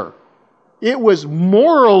culture, it was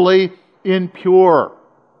morally impure.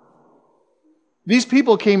 These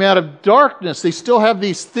people came out of darkness. They still have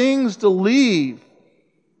these things to leave.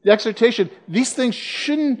 The exhortation, these things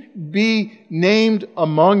shouldn't be named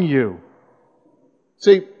among you.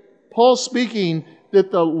 See, Paul's speaking that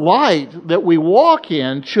the light that we walk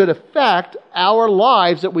in should affect our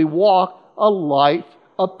lives, that we walk a life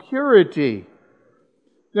of purity.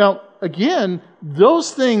 Now, again,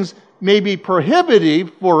 those things may be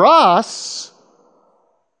prohibitive for us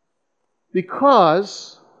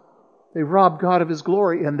because they rob God of His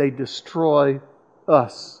glory and they destroy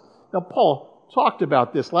us. Now, Paul talked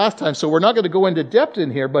about this last time, so we're not going to go into depth in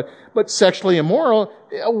here, but sexually immoral,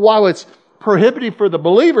 while it's prohibitive for the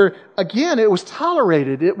believer, again, it was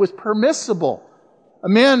tolerated. It was permissible. A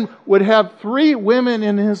man would have 3 women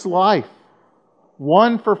in his life.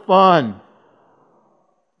 1 for fun.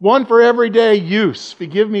 1 for everyday use.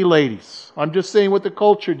 Forgive me, ladies. I'm just saying what the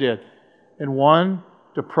culture did. And 1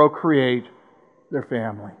 to procreate their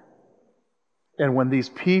family. And when these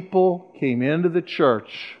people came into the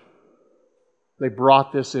church, they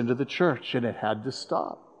brought this into the church, and it had to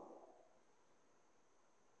stop.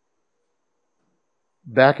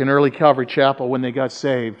 Back in early Calvary Chapel, when they got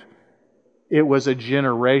saved, it was a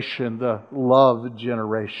generation, the love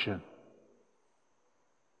generation.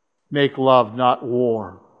 Make love, not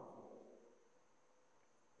war.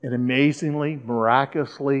 And amazingly,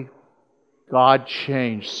 miraculously, God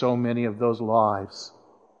changed so many of those lives.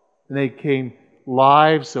 And they came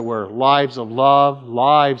lives that were lives of love,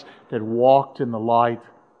 lives that walked in the light,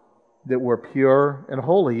 that were pure and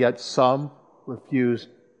holy, yet some refused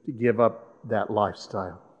to give up that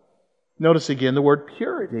lifestyle. Notice again the word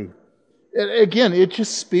purity. Again, it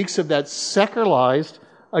just speaks of that secularized,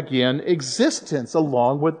 again, existence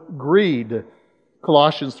along with greed.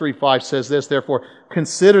 Colossians 3:5 says this, therefore,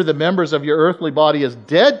 consider the members of your earthly body as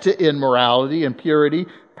dead to immorality, impurity,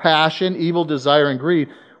 passion, evil desire, and greed,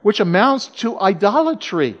 which amounts to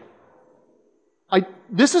idolatry.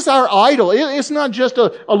 This is our idol. It's not just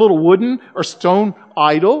a little wooden or stone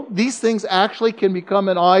idol. These things actually can become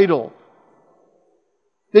an idol.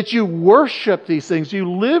 That you worship these things. You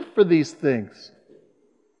live for these things.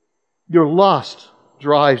 Your lust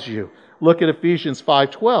drives you. Look at Ephesians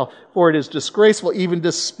 5:12. For it is disgraceful even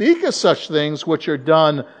to speak of such things which are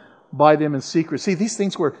done by them in secret. See, these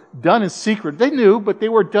things were done in secret. They knew, but they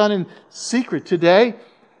were done in secret. Today,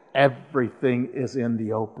 everything is in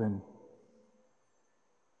the open.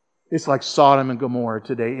 It's like Sodom and Gomorrah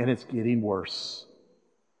today, and it's getting worse.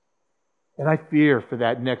 And I fear for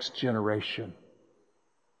that next generation.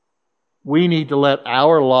 We need to let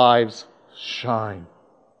our lives shine.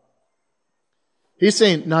 He's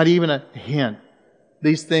saying not even a hint.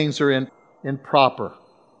 These things are improper.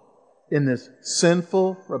 In this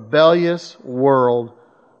sinful, rebellious world,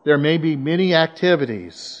 there may be many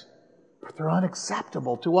activities, but they're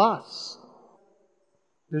unacceptable to us.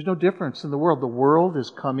 There's no difference in the world. The world has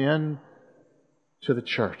come in to the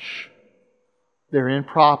church. They're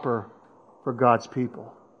improper for God's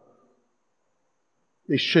people.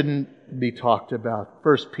 They shouldn't be talked about.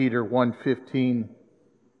 1 Peter 1:15.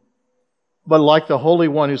 But like the Holy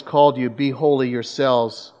One who's called you, be holy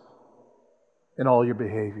yourselves in all your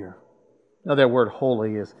behavior. Now that word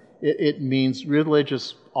holy it means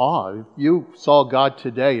religious awe. If you saw God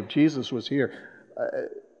today, if Jesus was here,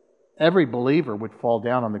 every believer would fall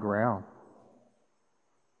down on the ground.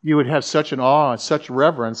 You would have such an awe and such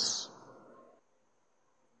reverence.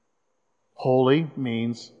 Holy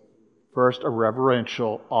means first a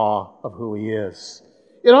reverential awe of who He is.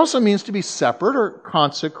 It also means to be separate or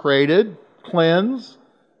consecrated, cleansed,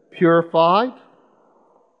 purified.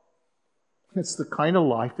 It's the kind of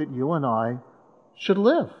life that you and I should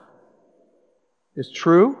live. It's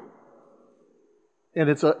true, and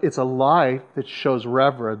it's a life that shows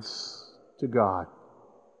reverence to God.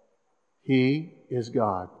 He is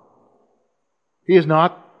God. He is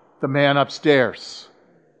not the man upstairs.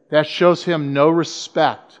 That shows Him no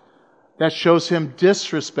respect. That shows Him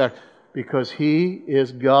disrespect, because He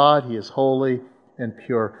is God, He is holy and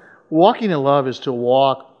pure. Walking in love is to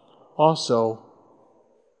walk also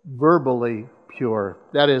verbally pure.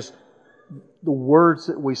 That is, the words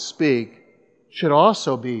that we speak should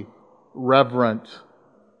also be reverent,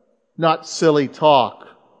 not silly talk,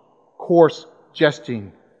 coarse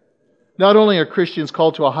jesting. Not only are Christians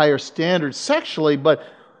called to a higher standard sexually, but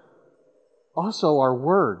also our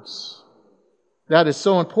words. That is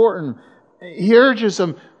so important. He urges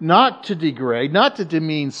them not to degrade, not to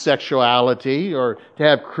demean sexuality or to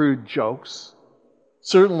have crude jokes.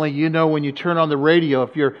 Certainly, you know, when you turn on the radio,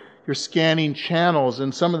 if you're scanning channels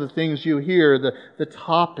and some of the things you hear, the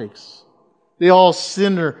topics, they all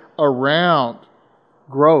center around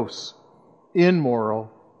gross,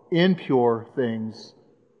 immoral, impure things.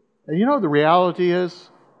 And you know the reality is?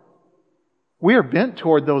 We are bent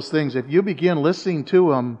toward those things. If you begin listening to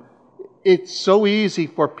them, it's so easy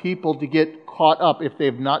for people to get caught up if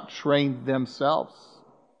they've not trained themselves.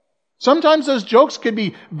 Sometimes those jokes can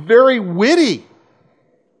be very witty.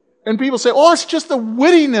 And people say, oh, it's just the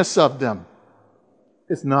wittiness of them.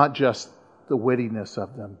 It's not just the wittiness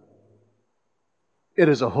of them. It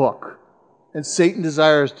is a hook. And Satan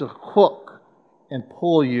desires to hook and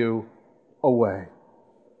pull you away.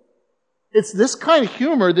 It's this kind of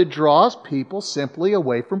humor that draws people simply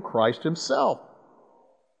away from Christ Himself.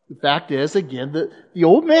 The fact is, again, that the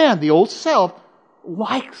old man, the old self,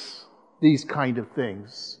 likes these kind of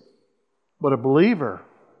things. But a believer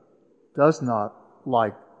does not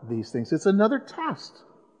like these things. It's another test.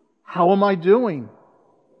 How am I doing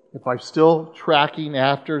if I'm still tracking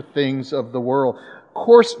after things of the world?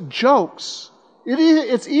 Coarse jokes.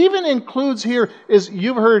 It even includes here, is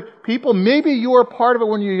you've heard people, maybe you were part of it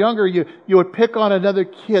when you were younger, you would pick on another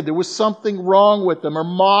kid. There was something wrong with them or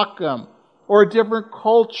mock them or a different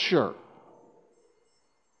culture.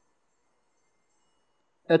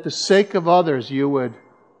 At the sake of others, you would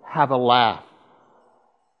have a laugh.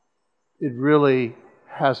 It really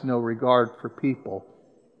has no regard for people.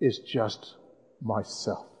 It's just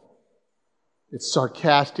myself. It's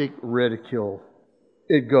sarcastic ridicule.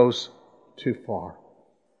 It goes too far.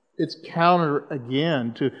 It's counter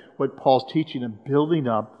again to what Paul's teaching and building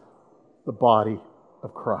up the body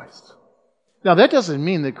of Christ. Now that doesn't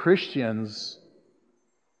mean that Christians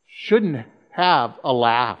shouldn't have a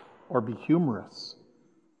laugh or be humorous.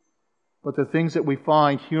 But the things that we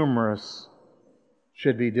find humorous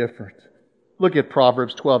should be different. Look at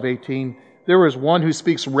Proverbs 12:18. There is one who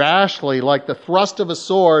speaks rashly like the thrust of a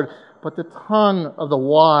sword, but the tongue of the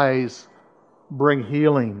wise bring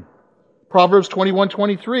healing. Proverbs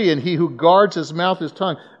 21:23, and he who guards his mouth, his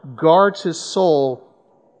tongue, guards his soul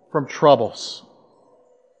from troubles.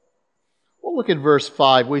 Well, look at verse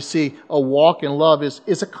 5. We see a walk in love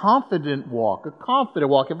is a confident walk, a confident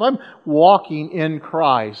walk. If I'm walking in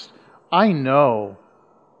Christ, I know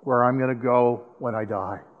where I'm going to go when I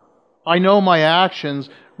die. I know my actions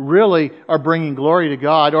really are bringing glory to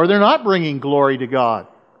God, or they're not bringing glory to God.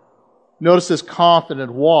 Notice this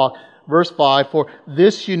confident walk. Verse 5, for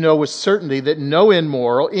this you know with certainty that no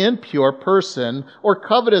immoral, impure person or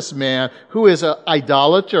covetous man who is an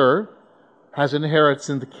idolater has inheritance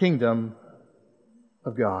in the kingdom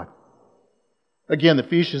of God. Again, the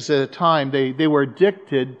Ephesians at the time, they were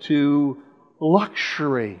addicted to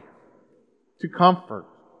luxury, to comfort.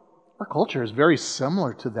 Our culture is very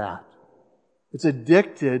similar to that. It's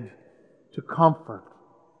addicted to comfort.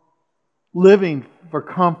 Living for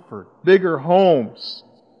comfort, bigger homes,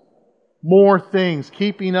 more things,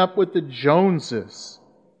 keeping up with the Joneses.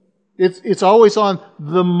 It's always on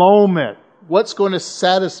the moment. What's going to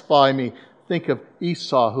satisfy me? Think of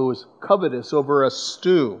Esau, who was covetous over a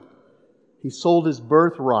stew. He sold his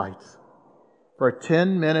birthright for a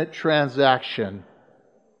 10-minute transaction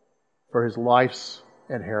for his life's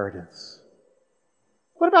inheritance.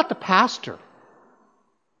 What about the pastor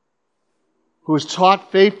who is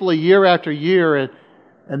taught faithfully year after year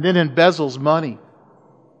and then embezzles money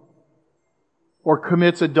or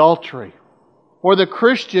commits adultery? Or the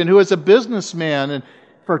Christian who is a businessman and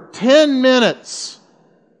for 10 minutes,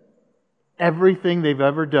 everything they've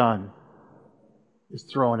ever done is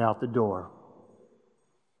thrown out the door.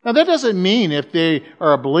 Now that doesn't mean if they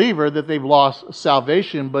are a believer that they've lost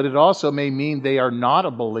salvation, but it also may mean they are not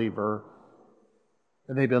a believer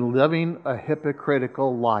and they've been living a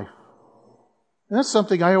hypocritical life. And that's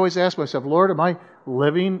something I always ask myself, Lord, am I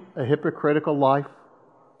living a hypocritical life?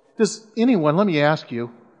 Does anyone, let me ask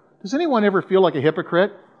you, does anyone ever feel like a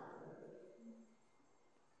hypocrite?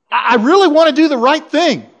 I really want to do the right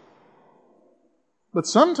thing. But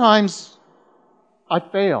sometimes I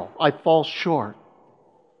fail. I fall short.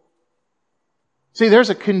 See, there's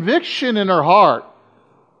a conviction in our heart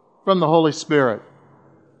from the Holy Spirit.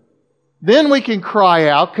 Then we can cry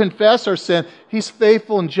out, confess our sin. He's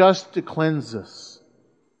faithful and just to cleanse us.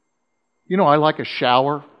 You know, I like a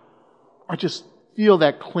shower. I just feel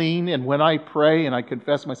that clean, and when I pray and I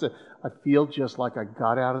confess my sin, I feel just like I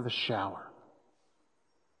got out of the shower.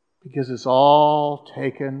 Because it's all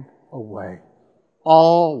taken away.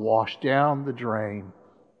 All washed down the drain.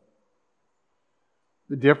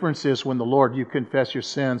 The difference is when the Lord, you confess your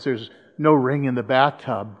sins, there's no ring in the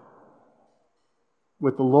bathtub.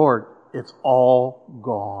 With the Lord, it's all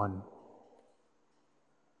gone.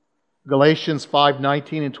 Galatians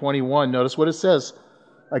 5:19 and 21. Notice what it says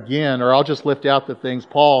again, or I'll just lift out the things.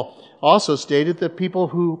 Paul also stated that people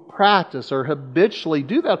who practice or habitually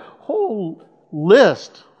do that whole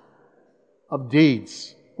list of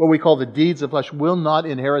deeds, what we call the deeds of flesh, will not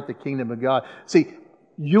inherit the kingdom of God. See,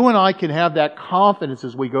 you and I can have that confidence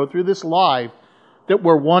as we go through this life that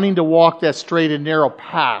we're wanting to walk that straight and narrow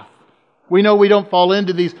path. We know we don't fall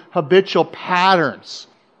into these habitual patterns.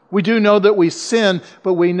 We do know that we sin,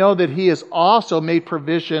 but we know that He has also made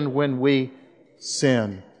provision when we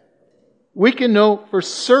sin. We can know for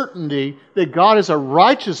certainty that God is a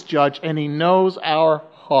righteous judge and He knows our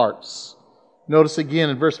hearts. Notice again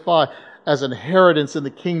in verse 5, as an inheritance in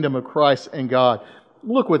the kingdom of Christ and God.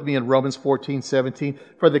 Look with me in Romans 14:17.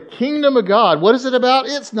 For the kingdom of God, what is it about?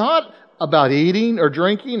 It's not about eating or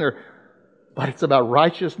drinking, but it's about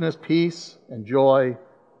righteousness, peace, and joy in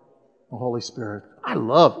the Holy Spirit. I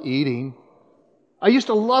love eating. I used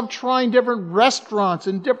to love trying different restaurants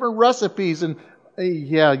and different recipes, and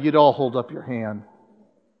yeah, you'd all hold up your hand.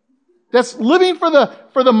 That's living for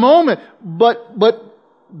the moment. But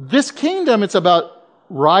this kingdom, it's about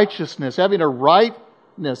righteousness, having a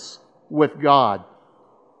rightness with God,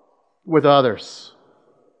 with others,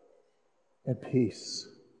 and peace.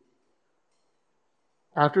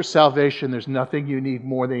 After salvation, there's nothing you need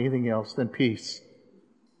more than anything else than peace.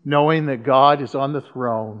 Knowing that God is on the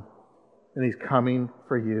throne and He's coming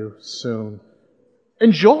for you soon.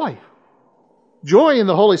 And joy. Joy in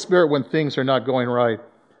the Holy Spirit when things are not going right.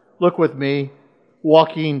 Look with me.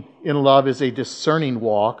 Walking in love is a discerning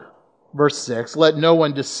walk. Verse 6, let no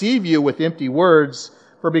one deceive you with empty words,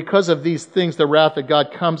 for because of these things the wrath of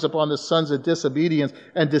God comes upon the sons of disobedience,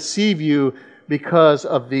 and deceive you because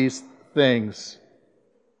of these things.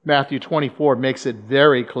 Matthew 24 makes it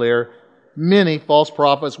very clear. Many false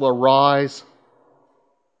prophets will rise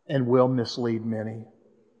and will mislead many.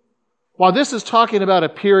 While this is talking about a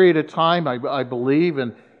period of time, I believe,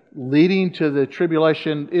 and leading to the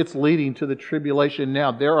tribulation, it's leading to the tribulation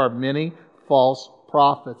now. There are many false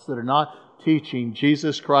prophets that are not teaching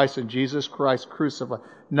Jesus Christ and Jesus Christ crucified,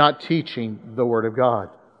 not teaching the Word of God.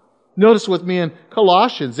 Notice with me in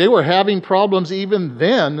Colossians, they were having problems even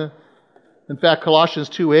then. In fact, Colossians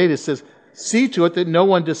 2:8, it says, see to it that no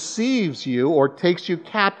one deceives you or takes you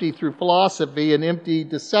captive through philosophy and empty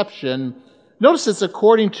deception. Notice it's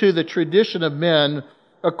according to the tradition of men,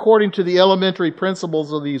 according to the elementary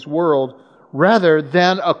principles of this world, rather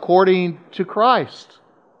than according to Christ.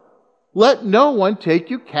 Let no one take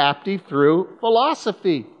you captive through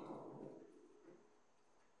philosophy.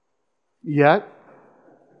 Yet,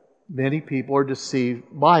 many people are deceived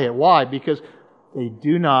by it. Why? Because they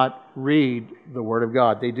do not read the Word of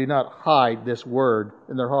God. They do not hide this Word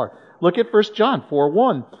in their heart. Look at 1 John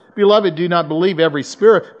 4:1. Beloved, do not believe every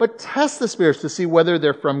spirit, but test the spirits to see whether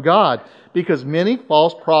they're from God, because many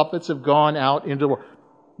false prophets have gone out into the world.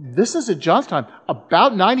 This is at John's time,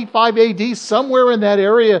 about 95 AD, somewhere in that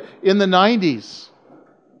area in the 90s.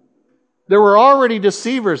 There were already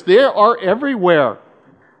deceivers. They are everywhere.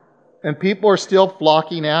 And people are still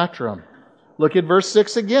flocking after them. Look at verse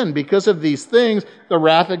 6 again. Because of these things, the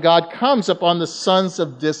wrath of God comes upon the sons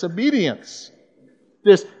of disobedience.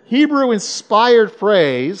 This Hebrew-inspired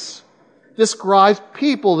phrase describes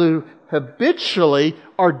people who habitually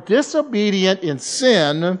are disobedient in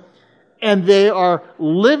sin, and they are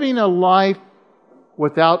living a life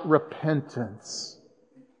without repentance.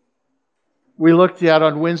 We looked at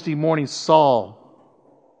on Wednesday morning Saul.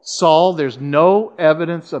 Saul, there's no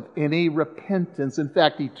evidence of any repentance. In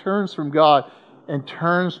fact, he turns from God and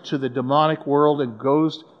turns to the demonic world and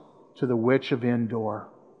goes to the witch of Endor.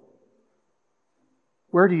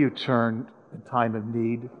 Where do you turn in time of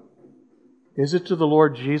need? Is it to the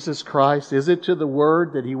Lord Jesus Christ? Is it to the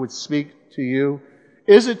Word that He would speak to you?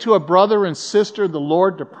 Is it to a brother and sister, the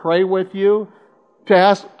Lord, to pray with you? To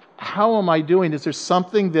ask, how am I doing? Is there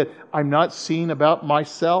something that I'm not seeing about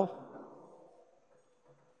myself?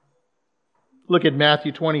 Look at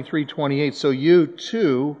Matthew 23:28. So you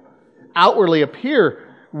too outwardly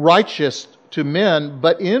appear righteous to men,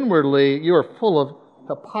 but inwardly you are full of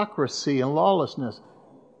hypocrisy and lawlessness.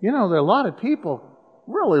 You know, there are a lot of people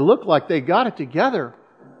really look like they got it together.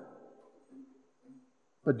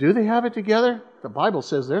 But do they have it together? The Bible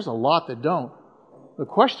says there's a lot that don't. The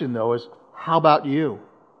question, though, is how about you?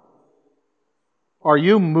 Are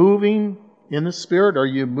you moving in the Spirit? Are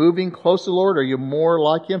you moving close to the Lord? Are you more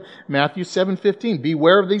like Him? Matthew 7:15,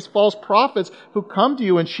 beware of these false prophets who come to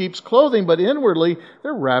you in sheep's clothing, but inwardly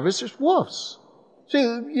they're ravenous wolves. See,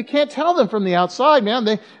 you can't tell them from the outside, man.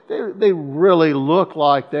 They really look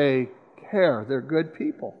like they care. They're good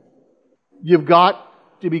people. You've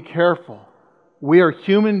got to be careful. We are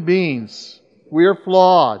human beings. We are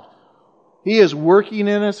flawed. He is working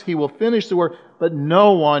in us. He will finish the work, but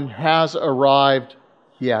no one has arrived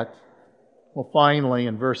yet. Well, finally,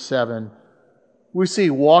 in verse 7, we see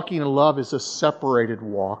walking in love is a separated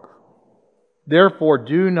walk. Therefore,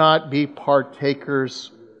 do not be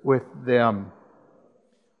partakers with them.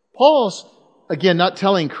 Paul's, again, not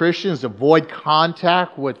telling Christians to avoid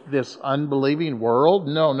contact with this unbelieving world.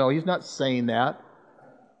 No, he's not saying that.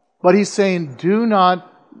 But he's saying, do not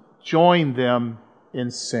join them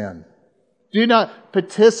in sin. Do not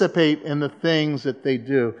participate in the things that they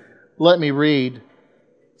do. Let me read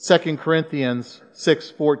 2 Corinthians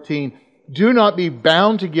 6:14. Do not be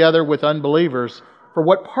bound together with unbelievers, for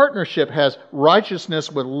what partnership has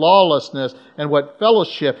righteousness with lawlessness, and what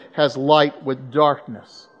fellowship has light with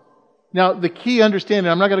darkness? Now, the key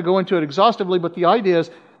understanding, I'm not going to go into it exhaustively, but the idea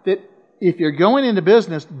is that if you're going into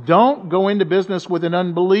business, don't go into business with an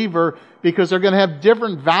unbeliever because they're going to have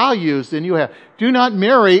different values than you have. Do not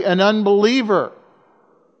marry an unbeliever.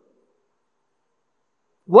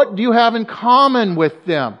 What do you have in common with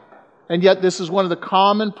them? And yet this is one of the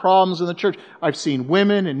common problems in the church. I've seen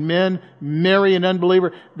women and men marry an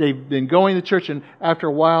unbeliever. They've been going to church, and after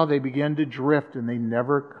a while they begin to drift and they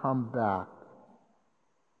never come back.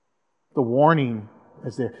 The warning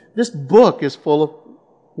is there. This book is full of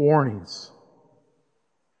warnings.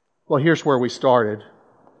 Well, here's where we started.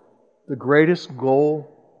 The greatest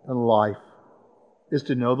goal in life is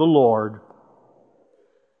to know the Lord,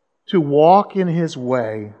 to walk in His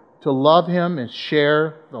way, to love Him and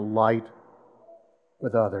share the light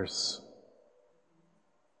with others.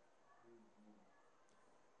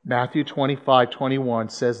 Matthew 25:21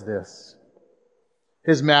 says this.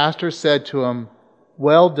 His master said to him,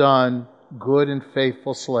 well done, good and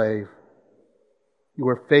faithful slave. You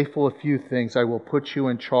are faithful a few things. I will put you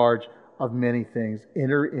in charge of many things.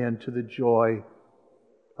 Enter into the joy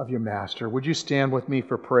of your master. Would you stand with me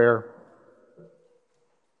for prayer?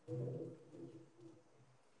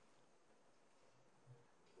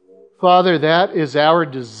 Father, that is our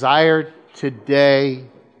desire today,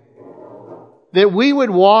 that we would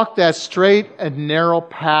walk that straight and narrow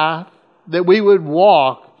path, that we would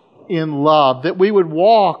walk in love, that we would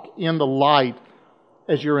walk in the light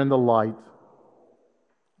as you're in the light.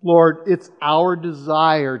 Lord, it's our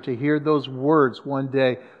desire to hear those words one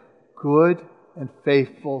day, good and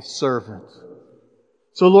faithful servant.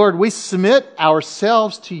 So Lord, we submit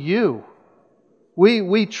ourselves to you.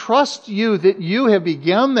 We trust you that you have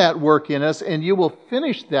begun that work in us and you will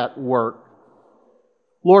finish that work.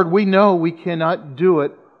 Lord, we know we cannot do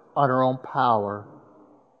it on our own power.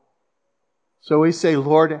 So we say,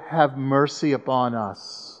 Lord, have mercy upon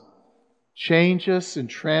us. Change us and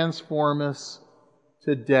transform us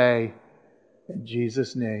today. In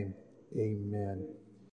Jesus' name, amen.